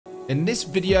In this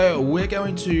video, we're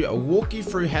going to walk you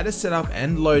through how to set up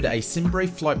and load a SIMBRIEF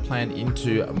flight plan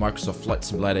into Microsoft Flight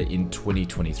Simulator in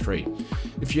 2023.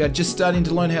 If you are just starting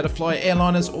to learn how to fly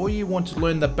airliners or you want to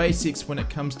learn the basics when it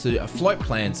comes to flight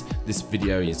plans, this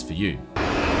video is for you.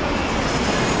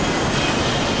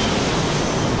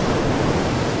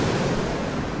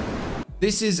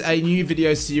 This is a new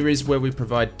video series where we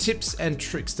provide tips and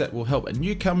tricks that will help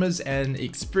newcomers and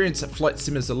experienced flight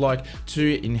simmers alike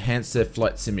to enhance their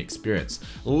flight sim experience.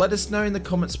 Let us know in the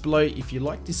comments below if you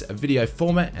like this video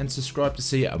format and subscribe to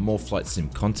see more flight sim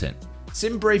content.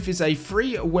 SIMBRIEF is a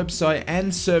free website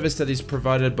and service that is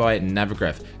provided by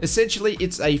Navigraph. Essentially,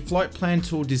 it's a flight plan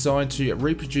tool designed to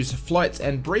reproduce flights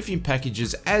and briefing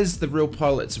packages as the real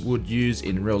pilots would use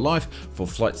in real life for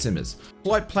flight simmers.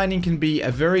 Flight planning can be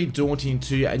very daunting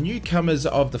to newcomers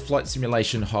of the flight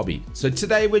simulation hobby. So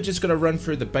today we're just going to run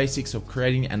through the basics of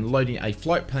creating and loading a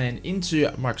flight plan into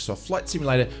Microsoft Flight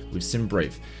Simulator with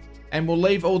SIMBRIEF. And we'll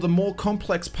leave all the more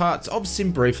complex parts of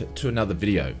SIMBRIEF to another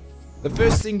video. The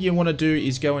first thing you want to do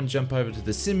is go and jump over to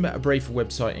the SIMBRIEF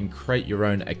website and create your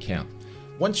own account.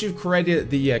 Once you've created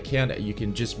the account, you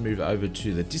can just move over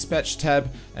to the dispatch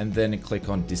tab and then click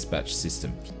on dispatch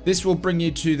system. This will bring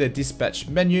you to the dispatch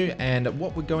menu, and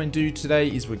what we're going to do today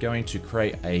is we're going to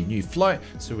create a new flight.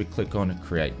 So we click on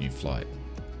create new flight.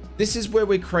 This is where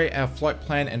we create our flight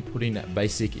plan and put in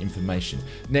basic information.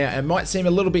 Now, it might seem a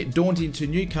little bit daunting to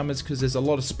newcomers because there's a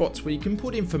lot of spots where you can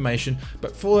put information,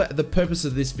 but for the purpose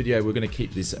of this video, we're going to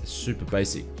keep this super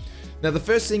basic. Now, the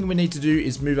first thing we need to do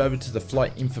is move over to the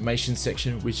flight information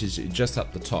section, which is just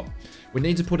up the top. We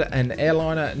need to put an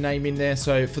airliner name in there.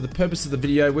 So for the purpose of the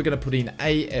video, we're going to put in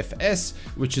AFS,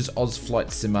 which is Oz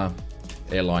Flight Simmer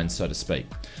Airline, so to speak.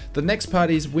 The next part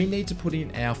is we need to put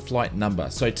in our flight number.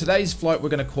 So today's flight, we're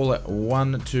going to call it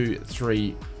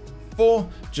 1234,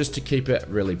 just to keep it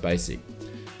really basic.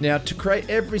 Now, to create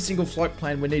every single flight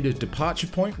plan, we need a departure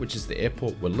point, which is the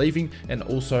airport we're leaving, and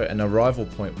also an arrival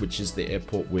point, which is the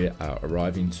airport we are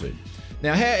arriving to.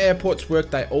 Now, how airports work,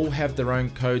 they all have their own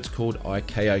codes called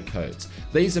ICAO codes.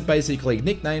 These are basically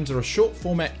nicknames or a short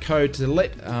format code to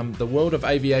let the world of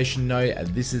aviation know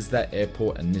this is that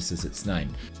airport and this is its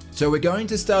name. So we're going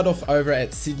to start off over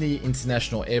at Sydney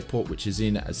International Airport, which is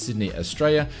in Sydney,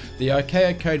 Australia. The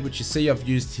ICAO code, which you see I've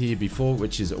used here before,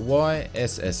 which is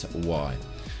YSSY.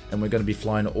 And we're going to be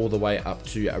flying all the way up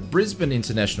to Brisbane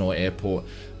International Airport.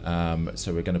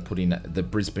 So we're going to put in the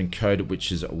Brisbane code,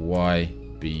 which is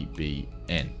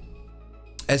YBBN.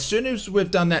 As soon as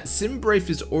we've done that, SIMBRIEF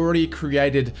has already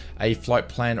created a flight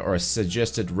plan or a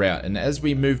suggested route. And as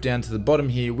we move down to the bottom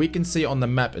here, we can see on the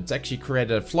map, it's actually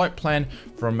created a flight plan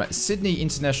from Sydney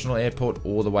International Airport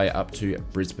all the way up to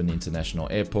Brisbane International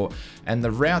Airport. And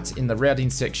the route in the routing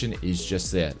section is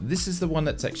just there. This is the one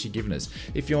that's actually given us.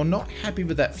 If you're not happy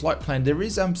with that flight plan, there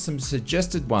is some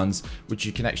suggested ones, which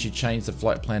you can actually change the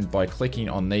flight plan by clicking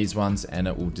on these ones and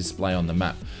it will display on the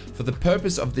map. For the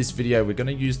purpose of this video, we're going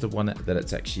to use the one that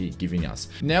it's actually giving us.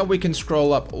 Now we can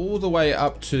scroll up all the way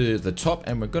up to the top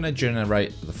and we're going to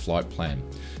generate the flight plan.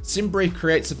 SIMBRIEF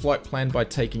creates a flight plan by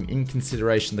taking in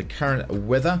consideration the current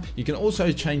weather. You can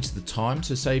also change the time.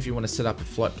 So say if you want to set up a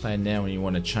flight plan now and you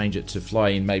want to change it to fly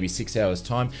in maybe 6 hours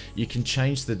time, you can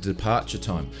change the departure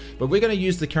time. But we're going to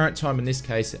use the current time in this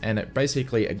case, and it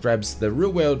basically grabs the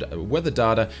real world weather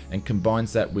data and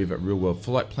combines that with real world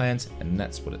flight plans, and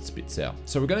that's what it spits out.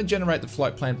 So we're going to generate the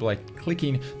flight plan by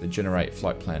clicking the generate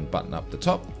flight plan button up the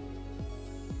top.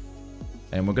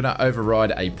 And we're going to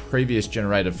override a previous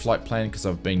generated flight plan because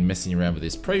I've been messing around with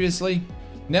this previously.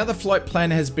 Now the flight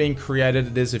plan has been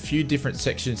created, there's a few different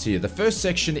sections here. The first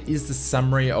section is the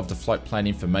summary of the flight plan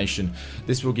information.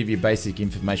 This will give you basic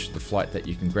information of the flight that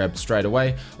you can grab straight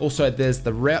away. Also, there's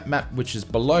the route map, which is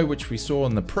below, which we saw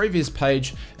on the previous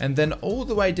page. And then all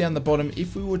the way down the bottom,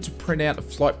 if we were to print out a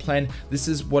flight plan, this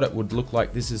is what it would look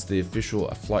like. This is the official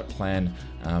flight plan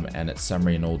and its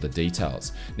summary and all the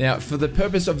details. Now, for the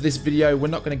purpose of this video, we're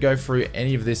not going to go through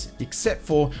any of this, except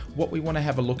for what we want to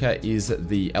have a look at is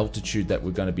the altitude that we're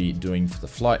going to be doing for the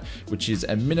flight, which is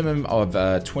a minimum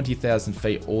of 20,000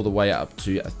 feet all the way up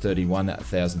to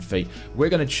 31,000 feet. We're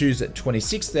going to choose at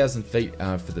 26,000 feet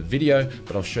for the video,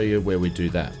 but I'll show you where we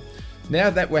do that.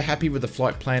 Now that we're happy with the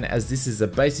flight plan, as this is a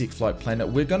basic flight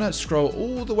plan, we're going to scroll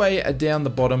all the way down the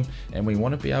bottom and we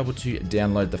want to be able to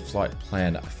download the flight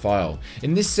plan file.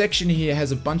 In this section here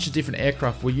has a bunch of different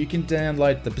aircraft where you can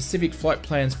download the specific flight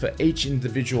plans for each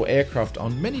individual aircraft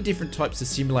on many different types of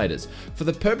simulators. For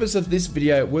the purpose of this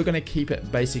video, we're going to keep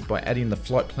it basic by adding the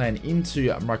flight plan into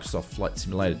Microsoft Flight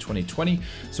Simulator 2020.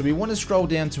 So we want to scroll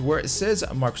down to where it says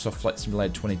Microsoft Flight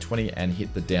Simulator 2020 and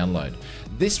hit the download.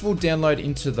 This will download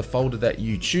into the folder that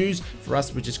you choose. For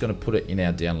us, we're just going to put it in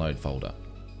our download folder.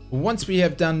 Once we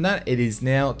have done that, it is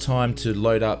now time to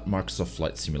load up Microsoft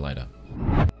Flight Simulator.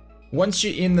 Once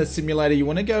you're in the simulator, you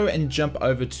want to go and jump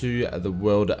over to the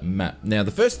world map. Now,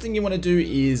 the first thing you want to do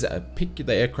is pick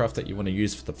the aircraft that you want to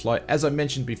use for the flight. As I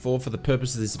mentioned before, for the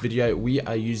purpose of this video, we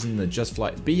are using the Just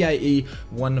Flight BAE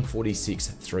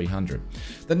 146-300.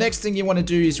 The next thing you want to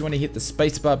do is you want to hit the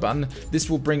spacebar button. This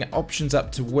will bring options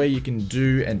up to where you can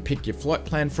do and pick your flight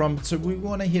plan from. So we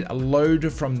want to hit a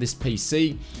load from this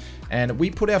PC. And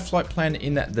we put our flight plan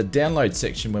in the download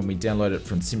section when we downloaded it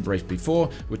from SIMBRIEF before,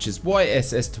 which is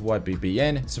YSS to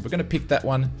YBBN. So we're going to pick that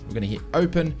one. We're going to hit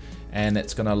open and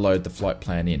it's going to load the flight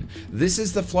plan in. This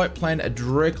is the flight plan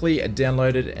directly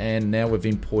downloaded, and now we've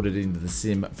imported into the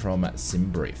sim from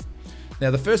SIMBRIEF. Now,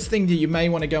 the first thing that you may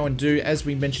want to go and do, as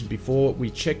we mentioned before,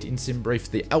 we checked in SIMBRIEF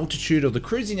the altitude or the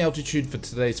cruising altitude for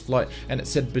today's flight, and it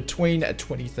said between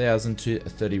 20,000 to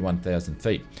 31,000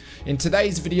 feet. In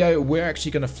today's video, we're actually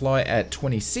going to fly at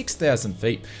 26,000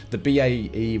 feet. The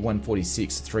BAE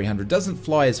 146-300 doesn't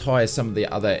fly as high as some of the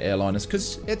other airliners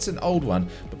because it's an old one,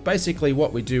 but basically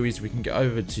what we do is we can go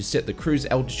over to set the cruise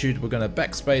altitude. We're going to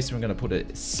backspace and we're going to put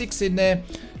a 6 in there,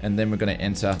 and then we're going to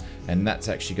enter, and that's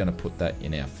actually going to put that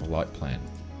in our flight plan.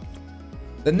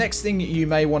 The next thing you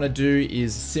may want to do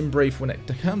is SIMBRIEF, when it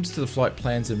comes to the flight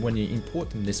plans and when you import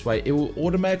them this way, it will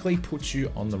automatically put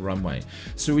you on the runway.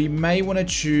 So we may want to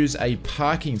choose a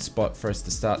parking spot for us to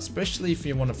start, especially if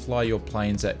you want to fly your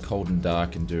planes at cold and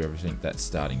dark and do everything that's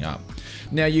starting up.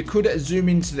 Now, you could zoom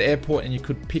into the airport and you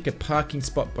could pick a parking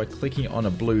spot by clicking on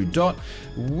a blue dot.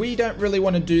 We don't really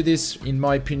want to do this, in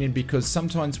my opinion, because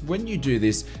sometimes when you do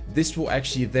this, this will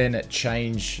actually then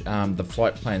change the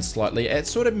flight plan slightly. It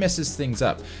sort of messes things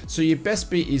up. So your best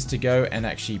bet is to go and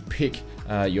actually pick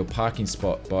your parking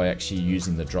spot by actually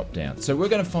using the drop down. So we're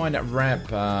going to find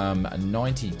ramp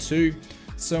 92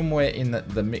 somewhere in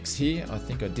the mix here. I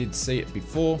think I did see it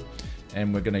before,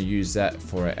 and we're going to use that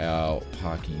for our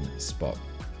parking spot.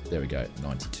 There we go,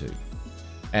 92.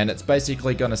 And it's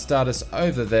basically going to start us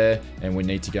over there, and we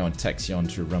need to go and taxi on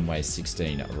to runway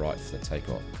 16 right for the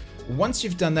takeoff. Once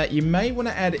you've done that, you may want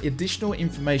to add additional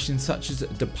information such as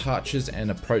departures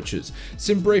and approaches.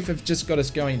 SIMBRIEF have just got us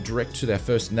going direct to their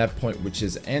first nav point, which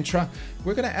is Antra.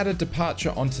 We're going to add a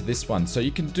departure onto this one. So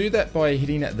you can do that by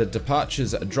hitting the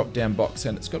departures drop down box,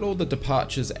 and it's got all the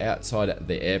departures outside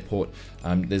the airport.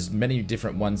 There's many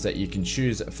different ones that you can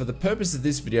choose. For the purpose of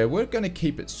this video, we're going to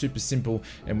keep it super simple,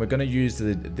 and we're going to use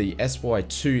the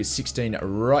SY2 16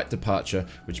 right departure,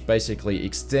 which basically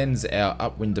extends our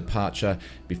upwind departure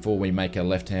before we make a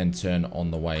left-hand turn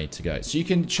on the way to go. So you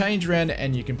can change around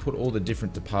and you can put all the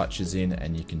different departures in,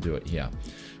 and you can do it here.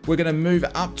 We're going to move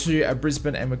up to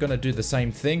Brisbane, and we're going to do the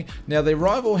same thing. Now, the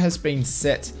arrival has been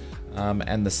set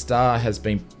and the star has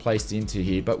been placed into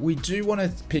here, but we do want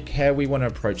to pick how we want to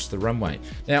approach the runway.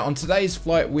 Now, on today's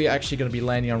flight, we're actually going to be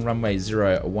landing on runway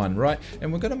 01 right,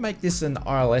 and we're going to make this an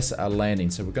ILS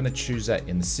landing. So we're going to choose that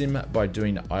in the sim by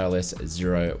doing ILS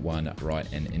 01 right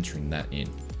and entering that in.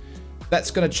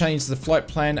 That's going to change the flight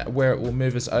plan, where it will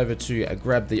move us over to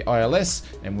grab the ILS,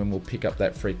 and when we'll pick up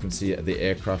that frequency, the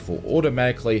aircraft will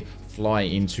automatically fly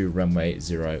into runway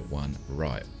 01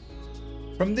 right.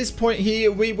 From this point here,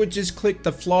 we would just click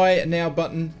the fly now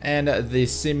button, and the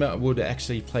sim would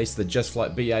actually place the Just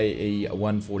Flight BAE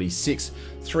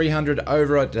 146-300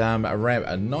 over at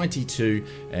ramp 92,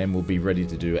 and we'll be ready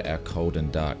to do our cold and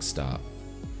dark start.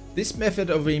 This method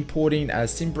of importing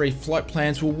SIMBRIEF flight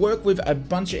plans will work with a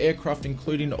bunch of aircraft,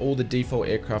 including all the default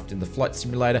aircraft in the flight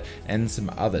simulator and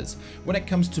some others. When it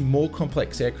comes to more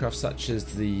complex aircraft such as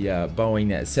the Boeing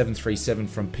 737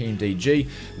 from PMDG,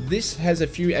 this has a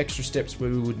few extra steps where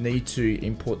we would need to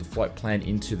import the flight plan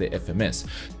into the FMS.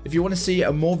 If you want to see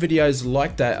more videos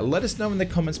like that, let us know in the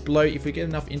comments below. If we get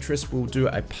enough interest, we'll do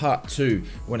a part 2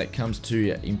 when it comes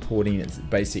to importing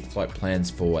basic flight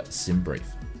plans for SIMBRIEF.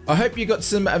 I hope you got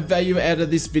some value out of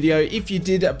this video. If you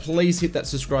did, please hit that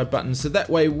subscribe button so that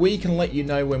way we can let you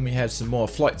know when we have some more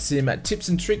flight sim tips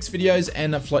and tricks videos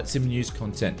and flight sim news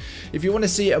content. If you want to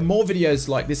see more videos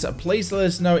like this, please let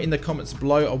us know in the comments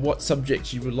below what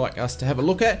subjects you would like us to have a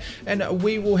look at, and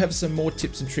we will have some more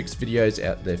tips and tricks videos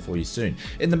out there for you soon.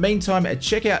 In the meantime,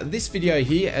 check out this video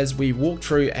here as we walk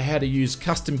through how to use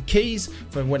custom keys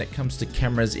for when it comes to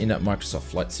cameras in Microsoft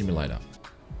Flight Simulator.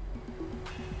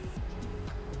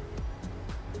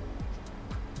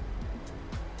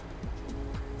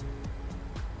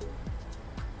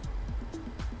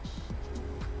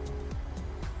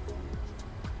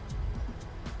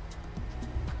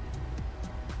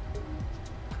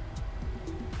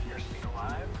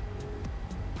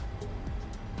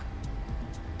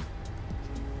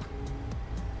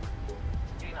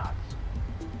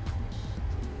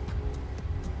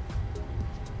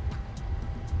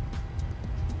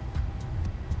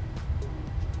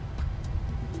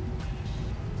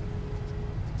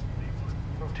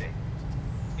 object.